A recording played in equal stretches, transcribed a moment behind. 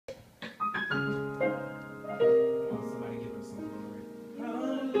somebody give us some glory.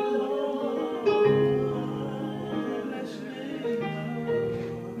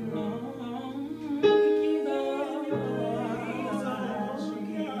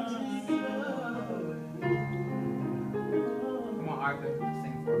 Come on, Arthur,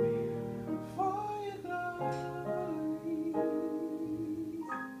 sing for me. For your glory,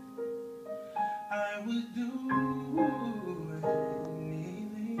 I would do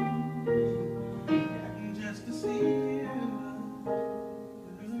anything just to see you.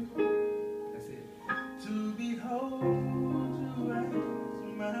 That's it. To behold you as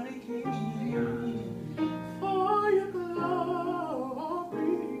my King. For your glory,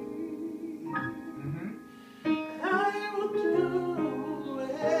 I will do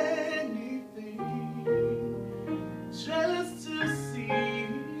anything just to see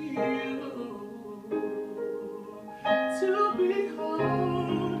you. To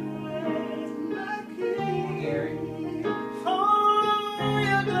behold you as my King. Garry. For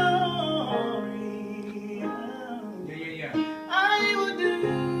your glory, yeah. I will do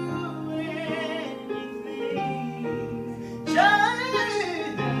anything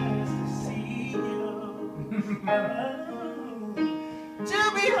just to see you.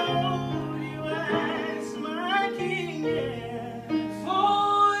 To behold you as my King, yeah.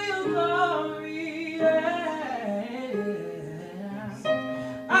 For your glory, yeah.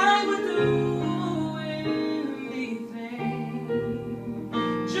 I would do anything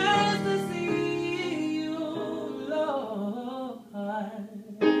just to see you, Lord.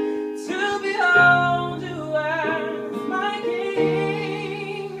 To behold you as my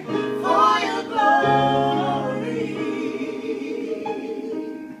King. For your glory,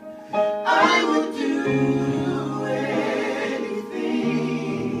 I would do anything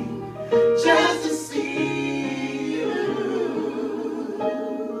just to see you.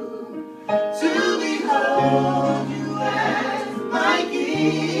 To behold you as my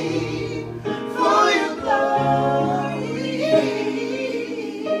King. For your glory,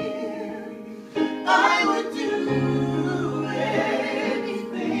 I would do anything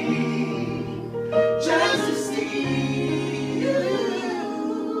just to see you.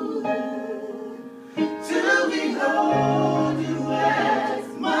 To behold you as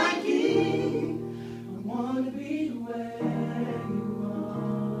my King. I want to be where you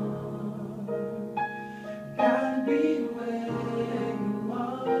are. Gotta be where you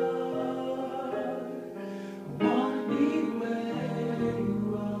are. I want to be where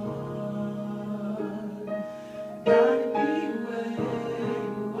you are. Gotta be where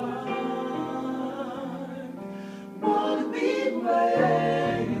you are. Wanna be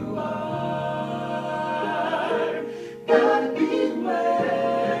where you are. Gotta be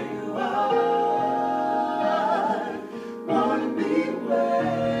where you are. Wanna be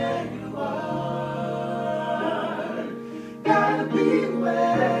where you are. Gotta be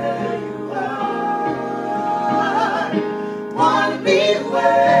where you are. Wanna be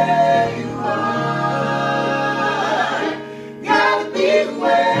where you are. Gotta be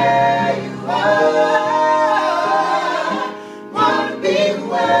where you are. Wanna be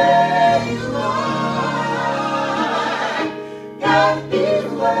where you are. Gotta be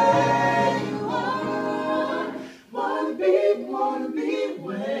where you are. Wanna be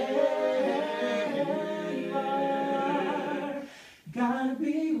where